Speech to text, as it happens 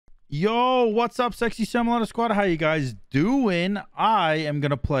Yo, what's up, sexy Semolina Squad? How you guys doing? I am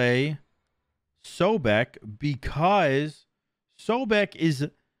gonna play Sobek because Sobek is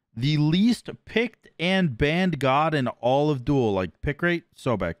the least picked and banned god in all of Duel. Like pick rate,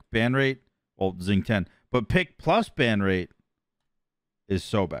 Sobek. Ban rate, well, Zing 10. But pick plus ban rate is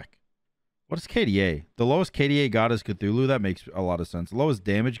Sobek. What is KDA? The lowest KDA god is Cthulhu. That makes a lot of sense. The lowest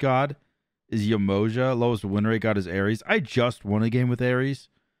damage god is Yamoja. Lowest win rate god is Ares. I just won a game with Ares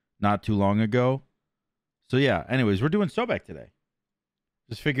not too long ago. So yeah, anyways, we're doing Sobek today.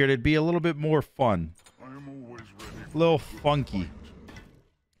 Just figured it'd be a little bit more fun. A little funky.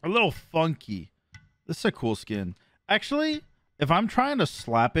 A little funky. This is a cool skin. Actually, if I'm trying to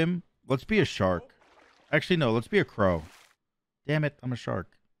slap him, let's be a shark. Actually, no, let's be a crow. Damn it, I'm a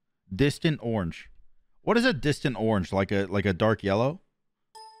shark. Distant orange. What is a distant orange? Like a dark yellow?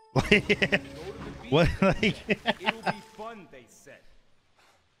 Like what? Like it'll be fun, they said.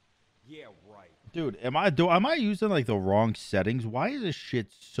 Yeah, right. Dude, am I using like the wrong settings? Why is this shit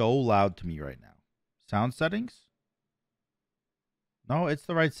so loud to me right now? Sound settings? No, it's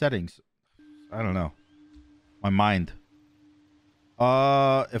the right settings. I don't know. My mind.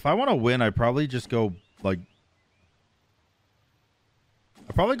 If I want to win, I'd probably just go like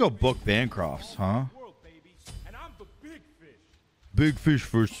I'd probably go book Bancrofts, huh? Big fish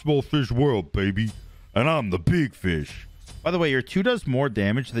for small fish world, baby. And I'm the big fish. By the way, your 2 does more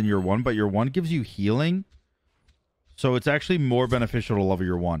damage than your 1, but your 1 gives you healing. So it's actually more beneficial to level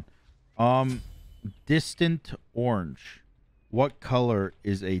your 1. Distant orange. What color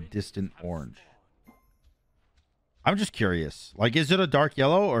is a distant orange? I'm just curious. Like, is it a dark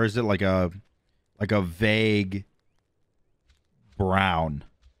yellow or is it like a vague brown?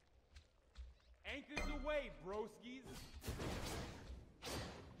 Anchors away, broskies.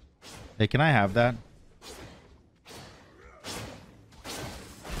 Hey, can I have that?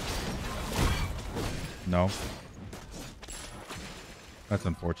 No. That's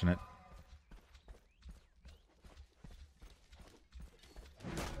unfortunate.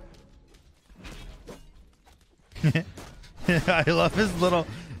 I love his little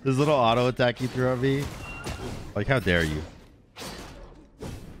auto attack he threw at me. Like, how dare you?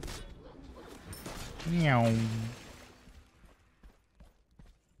 Meow.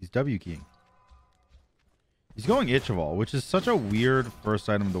 He's W keying. He's going Itch of All, which is such a weird first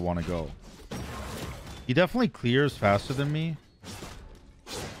item to want to go. He definitely clears faster than me.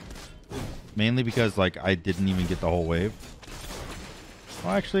 Mainly because, like, I didn't even get the whole wave.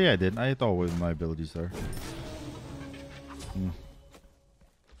 Well, actually, I did. I hit the whole wave with my abilities there. You're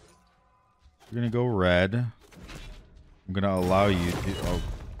going to go red. I'm going to allow you to... Oh,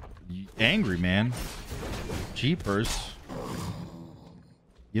 angry, man. Jeepers.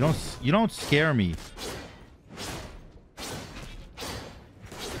 You don't scare me.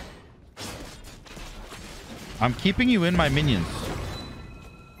 I'm keeping you in my minions.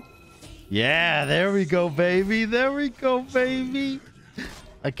 Yeah, there we go, baby. There we go, baby.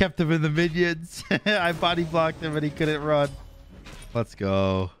 I kept him in the minions. I body blocked him and he couldn't run. Let's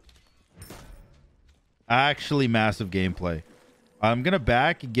go. Actually, massive gameplay. I'm going to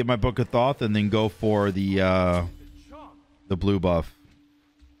back and get my Book of Thoth and then go for the blue buff.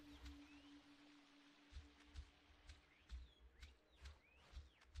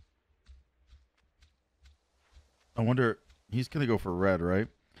 I wonder, he's going to go for red, right?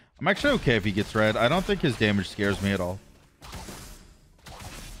 I'm actually okay if he gets red. I don't think his damage scares me at all.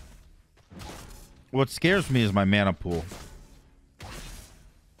 What scares me is my mana pool.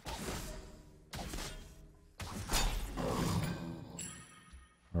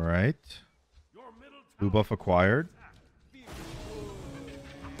 All right. Blue buff acquired.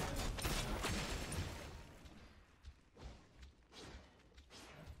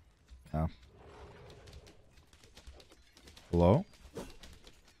 Yeah. Hello?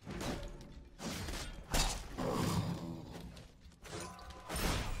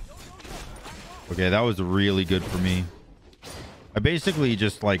 Okay, that was really good for me. I basically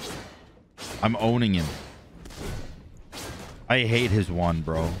just, like, I'm owning him. I hate his 1,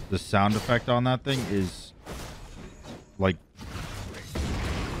 bro. The sound effect on that thing is, like,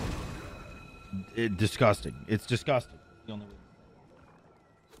 disgusting. It's disgusting. The only way.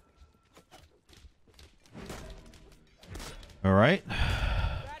 All right.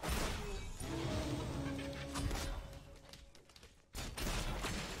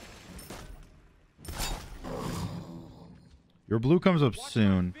 Your blue comes up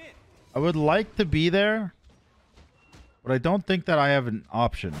soon. I would like to be there, but I don't think that I have an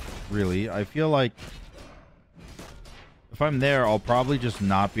option, really. I feel like if I'm there, I'll probably just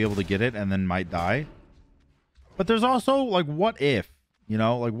not be able to get it and then might die. But there's also, like, what if? You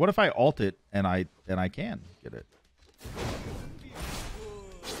know, like what if I ult it and I can get it?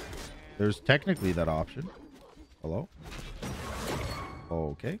 There's technically that option. Hello?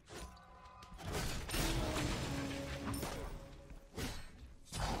 Okay.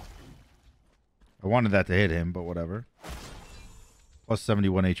 I wanted that to hit him, but whatever. Plus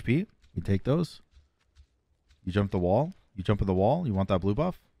 71 HP. You take those. You jump the wall. You jump in the wall. You want that blue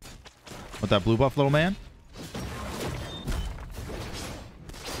buff? Want that blue buff, little man?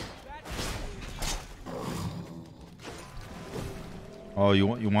 Oh, you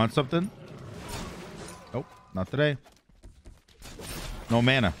want something? Nope, not today. No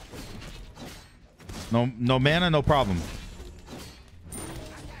mana. No mana, no problem.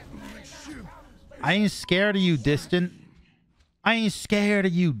 I ain't scared of you, distant. I ain't scared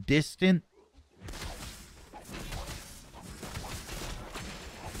of you, distant.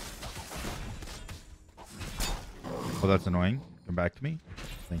 Oh, that's annoying. Come back to me.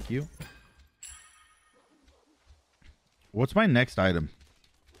 Thank you. What's my next item?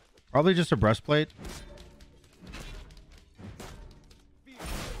 Probably just a breastplate.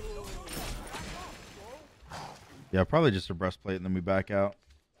 Yeah, probably just a breastplate and then we back out.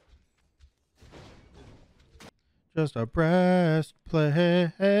 Just a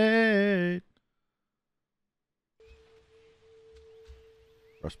breastplate.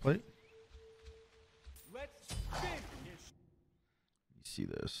 Breastplate. Let's finish. Let me see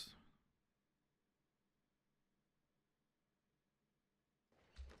this.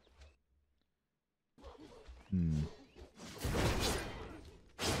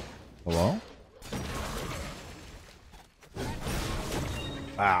 Hello?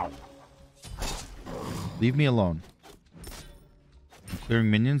 Wow. Leave me alone. I'm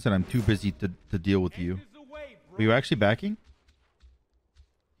clearing minions and I'm too busy to deal with you. Were you actually backing?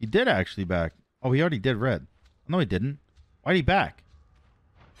 He did actually back. Oh, he already did red. No, he didn't. Why'd he back?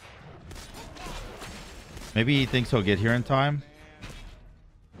 Maybe he thinks he'll get here in time.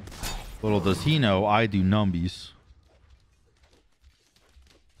 Little does he know, I do numbies.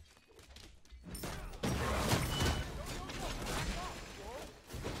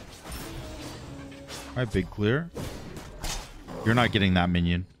 All right, big clear. You're not getting that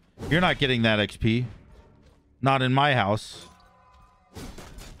minion. You're not getting that XP. Not in my house.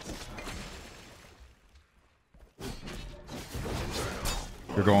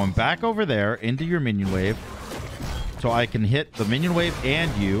 You're going back over there into your minion wave. So I can hit the minion wave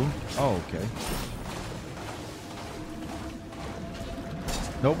and you. Oh, okay.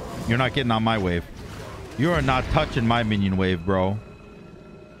 Nope. You're not getting on my wave. You are not touching my minion wave, bro.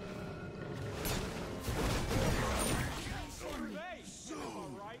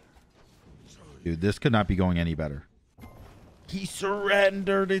 Dude, this could not be going any better. He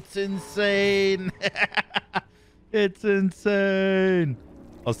surrendered. It's insane. It's insane.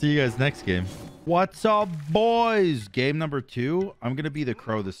 I'll see you guys next game. What's up, boys? Game number 2. I'm going to be the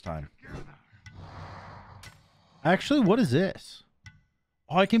crow this time. Actually, what is this?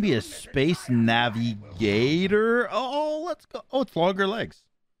 Oh, I can be a space navigator. Oh, let's go. Oh, it's longer legs.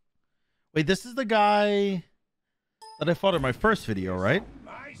 Wait, this is the guy that I fought in my first video, right?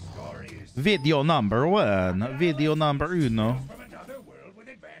 Video number 1. Video number 1.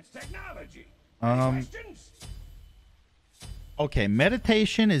 Okay,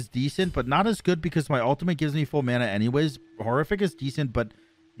 meditation is decent, but not as good because my ultimate gives me full mana anyways. Horrific is decent, but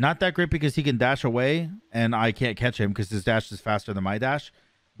not that great because he can dash away and I can't catch him because his dash is faster than my dash.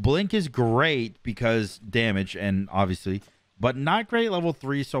 Blink is great because damage and obviously, but not great level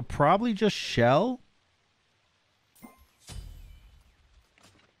 3, so probably just Shell.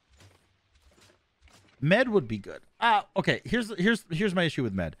 Med would be good. Okay, here's my issue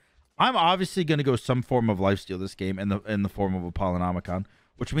with Med. I'm obviously going to go some form of lifesteal this game in the form of a Polynomicon,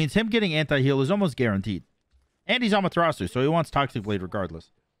 which means him getting anti-heal is almost guaranteed. And he's Amaterasu, so he wants Toxic Blade regardless.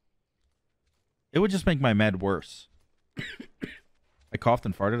 It would just make my med worse. I coughed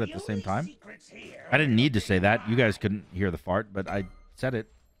and farted at the same time. I didn't need to say that. You guys couldn't hear the fart, but I said it.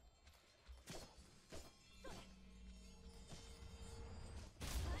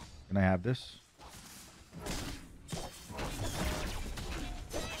 Can I have this?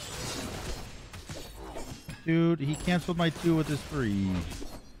 Dude, he canceled my 2 with his 3. You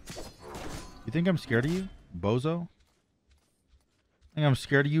think I'm scared of you, bozo? Think I'm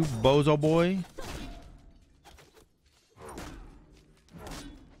scared of you, bozo boy?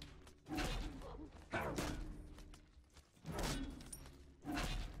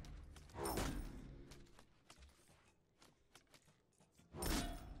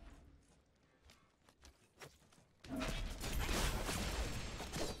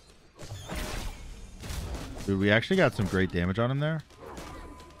 Dude, we actually got some great damage on him there.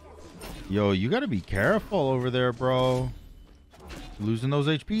 Yo, you gotta be careful over there, bro. You're losing those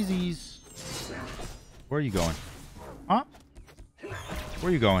HPZs. Where are you going? Huh? Where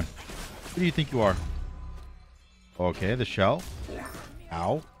are you going? Who do you think you are? Okay, the shell.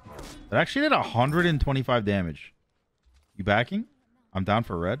 Ow. That actually did 125 damage. You backing? I'm down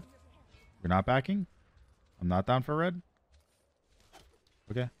for red. You're not backing? I'm not down for red.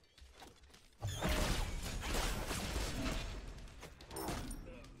 Okay.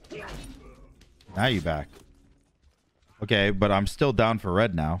 Now you back. Okay, but I'm still down for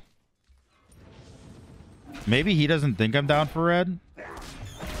red now. Maybe he doesn't think I'm down for red.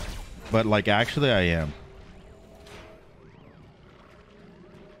 But, like, actually I am.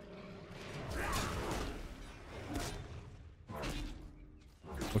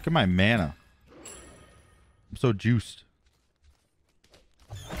 Look at my mana. I'm so juiced.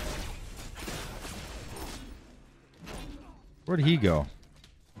 Where'd he go?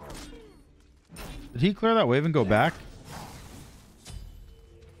 Did he clear that wave and go back?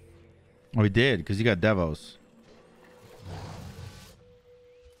 Oh, he did, because he got Devos.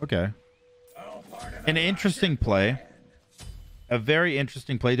 Okay. An interesting play. A very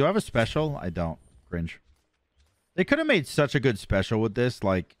interesting play. Do I have a special? I don't. Cringe. They could have made such a good special with this,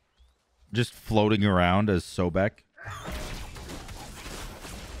 like, just floating around as Sobek.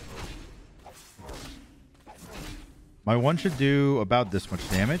 My one should do about this much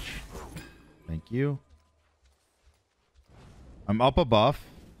damage. Thank you. I'm up a buff.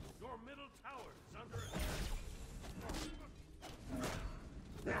 Your middle tower is under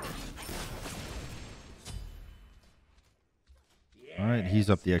attack. All right, he's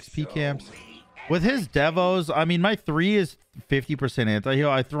up the XP camps. With his Devos, I mean, my 3 is 50% anti-heal.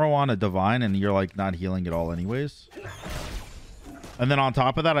 I throw on a Divine, and you're, like, not healing at all anyways. And then on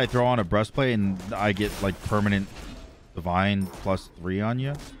top of that, I throw on a Breastplate, and I get, like, permanent Divine +3 on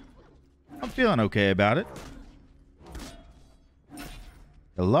you. I'm feeling okay about it.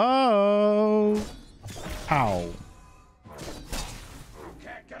 Hello? Ow.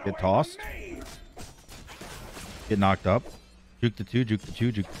 Get tossed. Get knocked up. Juke the 2, juke the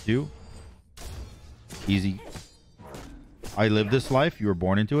 2, juke the 2. Easy. I live this life. You were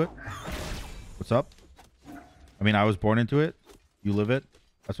born into it. What's up? I mean, I was born into it. You live it.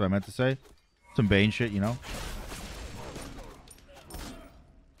 That's what I meant to say. Some Bane shit, you know?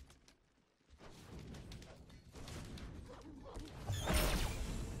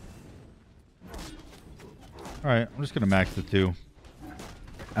 All right, I'm just gonna max the 2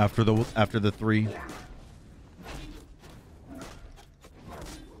 after the 3.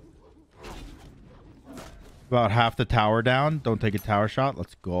 About half the tower down. Don't take a tower shot.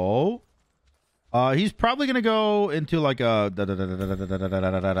 Let's go. He's probably gonna go into like a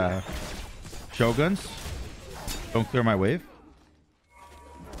Shoguns. Don't clear my wave.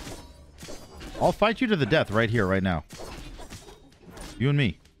 I'll fight you to the death right here, right now. You and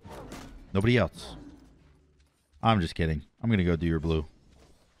me. Nobody else. I'm just kidding. I'm gonna go do your blue.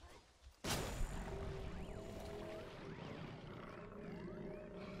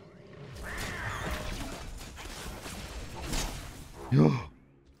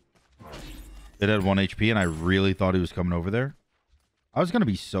 It had 1 HP and I really thought he was coming over there. I was gonna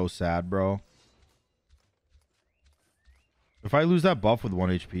be so sad, bro. If I lose that buff with 1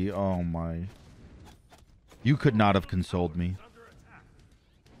 HP, oh my. You could not have consoled me.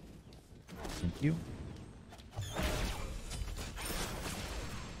 Thank you.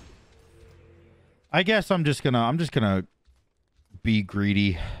 I guess I'm just gonna be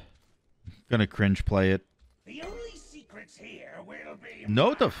greedy. Gonna cringe play it. The only secrets here will be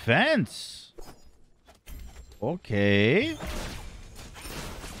No defense. Okay.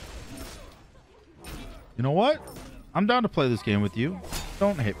 You know what? I'm down to play this game with you.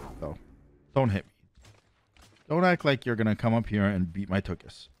 Don't hit me though. Don't hit me. Don't act like you're gonna come up here and beat my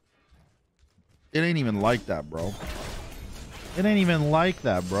Tukus. It ain't even like that, bro. It ain't even like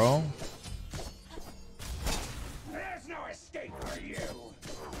that, bro. There's no escape for you.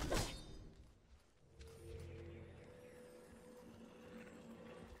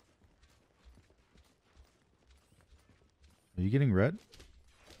 Are you getting red?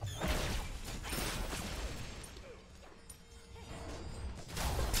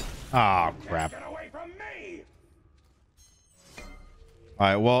 Ah, crap. Get away from me. All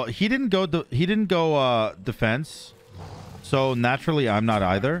right, well, he didn't go defense. So naturally I'm not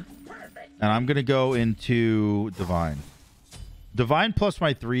either. And I'm going to go into Divine. Divine plus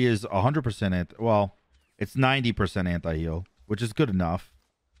my 3 is 100% well, it's 90% anti-heal, which is good enough.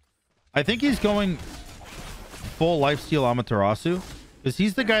 I think he's going full lifesteal Amaterasu, because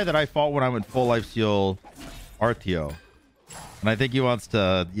he's the guy that I fought when I went full lifesteal Artio. And I think he wants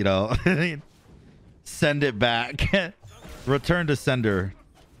to, you know, send it back. Return to sender.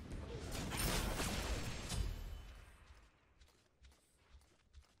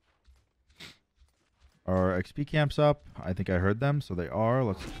 Are XP camps up? I think I heard them, so they are.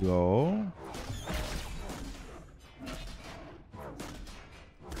 Let's go.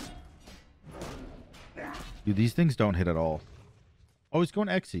 Dude, these things don't hit at all. Oh, he's going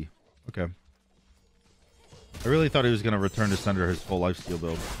Xe. Okay. I really thought he was going to return to sender his full lifesteal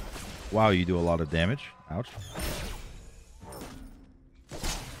build. Wow, you do a lot of damage. Ouch.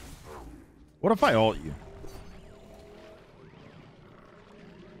 What if I ult you?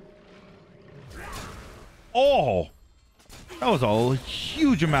 Oh! That was a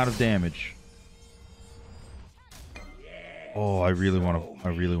huge amount of damage. Oh, I really want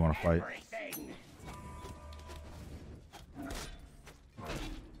to fight.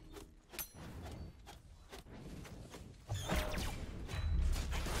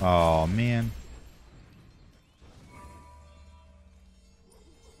 Oh, man.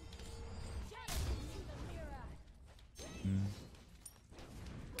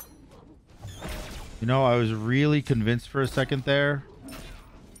 You know, I was really convinced for a second there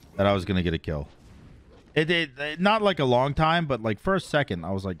that I was going to get a kill. It not like a long time, but like for a second, I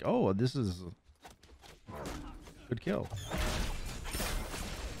was like, oh, this is a good kill.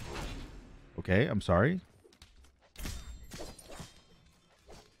 Okay, I'm sorry.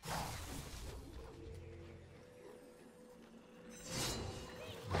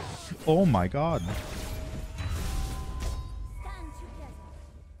 Oh my god.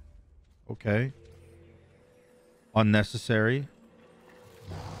 Okay. Unnecessary.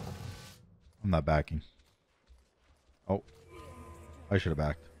 I'm not backing. Oh. I should have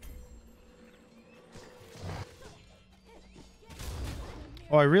backed.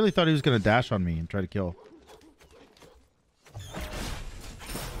 Oh, I really thought he was going to dash on me and try to kill.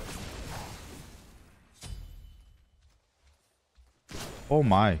 Oh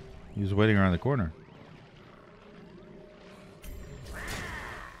my. He was waiting around the corner.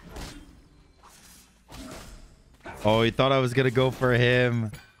 Oh, he thought I was going to go for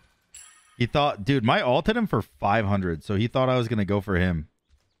him. He thought, dude, my ult hit him for 500. So he thought I was going to go for him.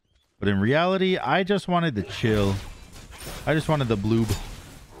 But in reality, I just wanted to chill. I just wanted the bloob.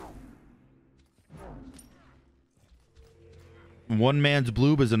 One man's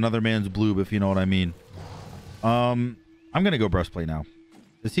bloob is another man's bloob, if you know what I mean. I'm going to go breastplate now.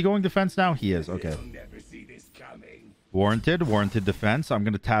 Is he going defense now? He is. Okay. Warranted defense. I'm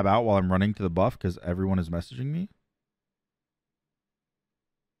going to tab out while I'm running to the buff because everyone is messaging me.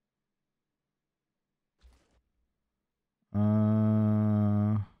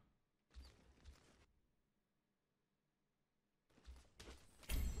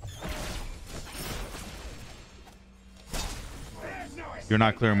 You're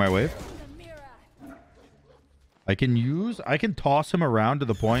not clearing my wave. I can toss him around to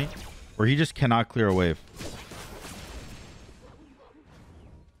the point where he just cannot clear a wave.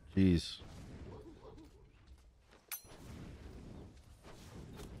 Jeez.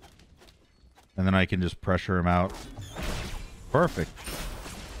 And then I can just pressure him out. Perfect.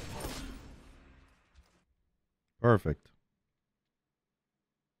 Perfect.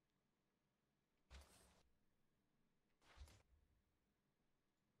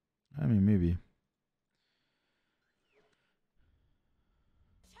 I mean, maybe.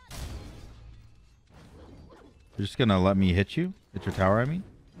 You're just gonna let me hit you? Hit your tower, I mean?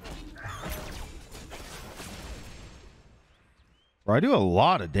 Bro, I do a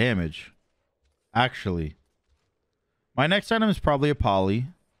lot of damage. Actually. My next item is probably a poly.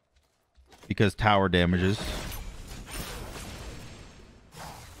 Because tower damages.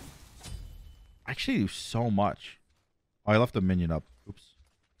 I actually do so much. Oh, I left a minion up. Oops.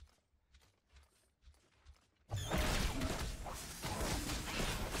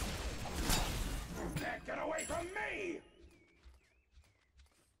 Get away from me!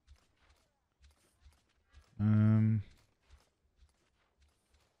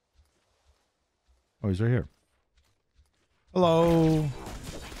 Oh, he's right here. Hello.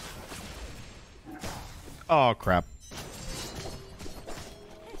 Oh, crap.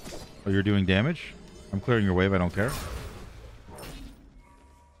 Oh, you're doing damage? I'm clearing your wave. I don't care.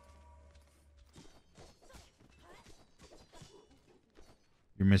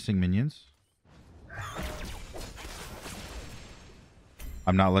 You're missing minions.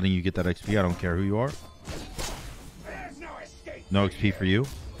 I'm not letting you get that XP. I don't care who you are. No XP for you.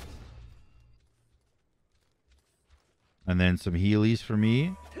 And then some healies for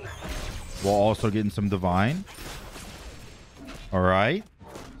me. While also getting some divine. All right.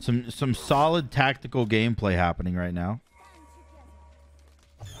 Some solid tactical gameplay happening right now.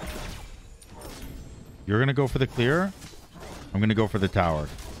 You're going to go for the clear. I'm going to go for the tower.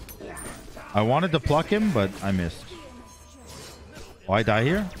 I wanted to pluck him, but I missed. Oh, I die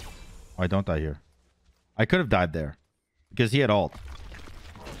here? Oh, I don't die here. I could have died there because he had ult.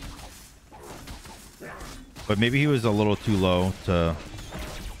 But maybe he was a little too low to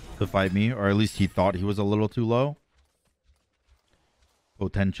fight me, or at least he thought he was a little too low.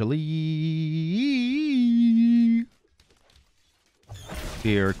 Potentially.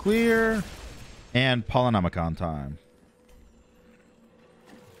 Clear, clear. And Polynomicon time.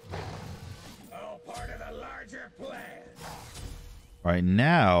 All part of the larger plan. Right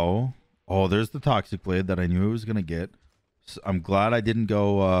now. Oh, there's the Toxic Blade that I knew I was going to get. So I'm glad I didn't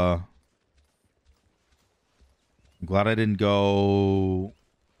go... I'm glad I didn't go...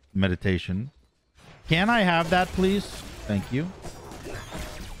 meditation. Can I have that, please? Thank you.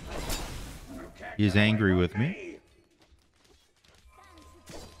 He's angry with me.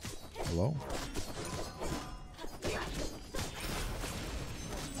 Hello?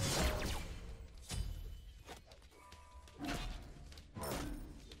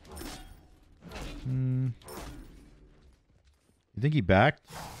 You think he backed?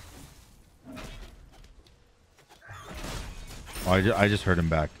 Oh, I just heard him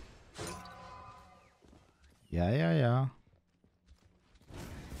back. Yeah.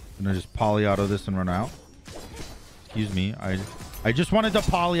 I'm gonna just poly auto this and run out. Excuse me. I just wanted to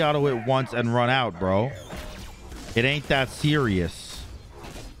poly auto it once and run out, bro. It ain't that serious.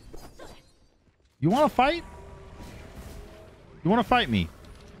 You want to fight? You want to fight me?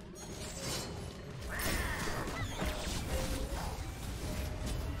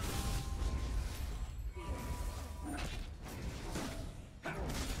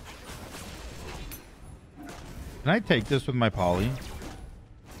 Can I take this with my poly?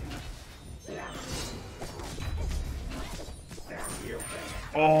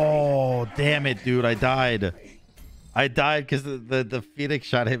 Oh, damn it, dude. I died. I died because the Phoenix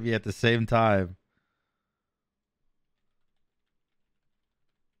shot hit me at the same time.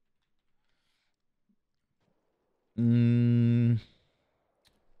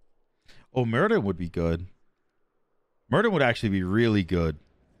 Oh, Murden would be good. Murden would actually be really good.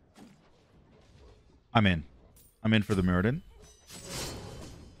 I'm in. I'm in for the Murden.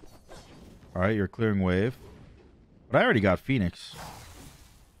 All right, you're clearing wave. But I already got Phoenix.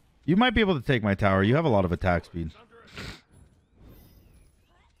 You might be able to take my tower. You have a lot of attack speed.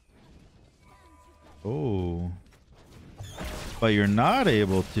 Oh. But you're not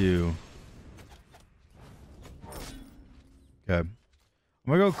able to. Okay. I'm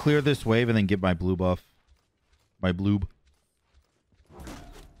going to go clear this wave and then get my blue buff. My bloob.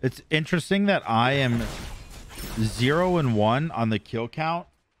 It's interesting that I am 0-1 on the kill count.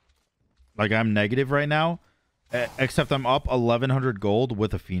 Like I'm negative right now. Except I'm up 1,100 gold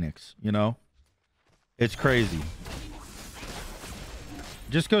with a Phoenix, you know? It's crazy.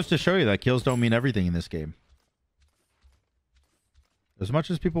 Just goes to show you that kills don't mean everything in this game. As much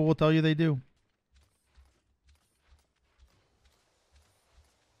as people will tell you they do.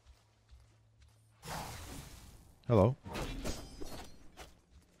 Hello.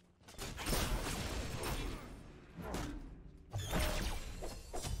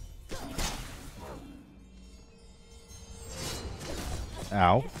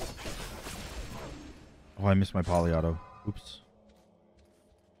 Ow. Oh, I missed my poly auto. Oops.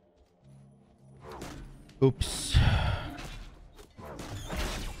 Oops.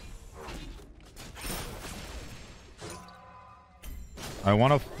 I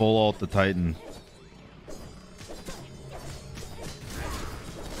want to full ult the Titan.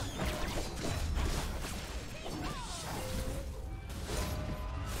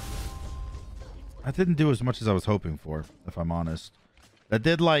 That didn't do as much as I was hoping for, if I'm honest. That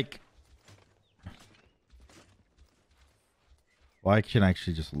did like... Well, I can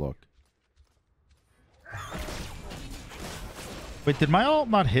actually just look. Wait, did my ult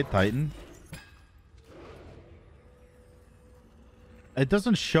not hit Titan? It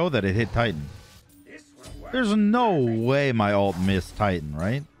doesn't show that it hit Titan. There's no way my ult missed Titan,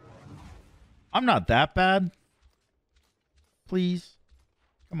 right? I'm not that bad. Please.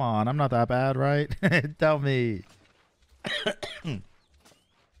 Come on, I'm not that bad, right? Tell me.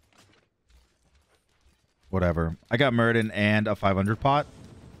 Whatever. I got Murden and a 500 pot.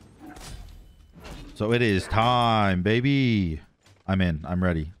 So it is time, baby. I'm in. I'm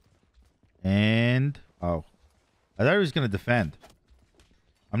ready. And... Oh. I thought he was going to defend.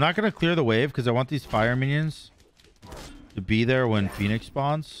 I'm not going to clear the wave because I want these fire minions to be there when Phoenix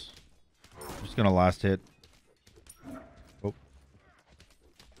spawns. I'm just going to last hit. Oh.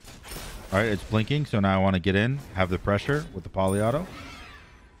 Alright, it's blinking. So now I want to get in. Have the pressure with the poly auto.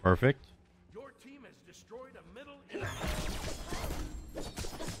 Perfect.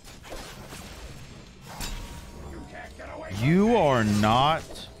 You are not.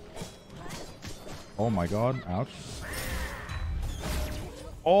 Oh my god. Ouch.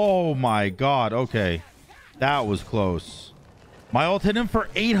 Oh my god. Okay. That was close. My ult hit him for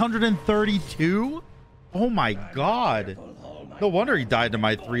 832? Oh my god. No wonder he died to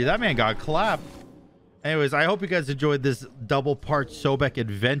my 3. That man got clapped. Anyways, I hope you guys enjoyed this double part Sobek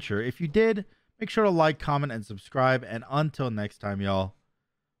adventure. If you did, make sure to like, comment, and subscribe. And until next time, y'all,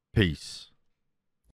 peace.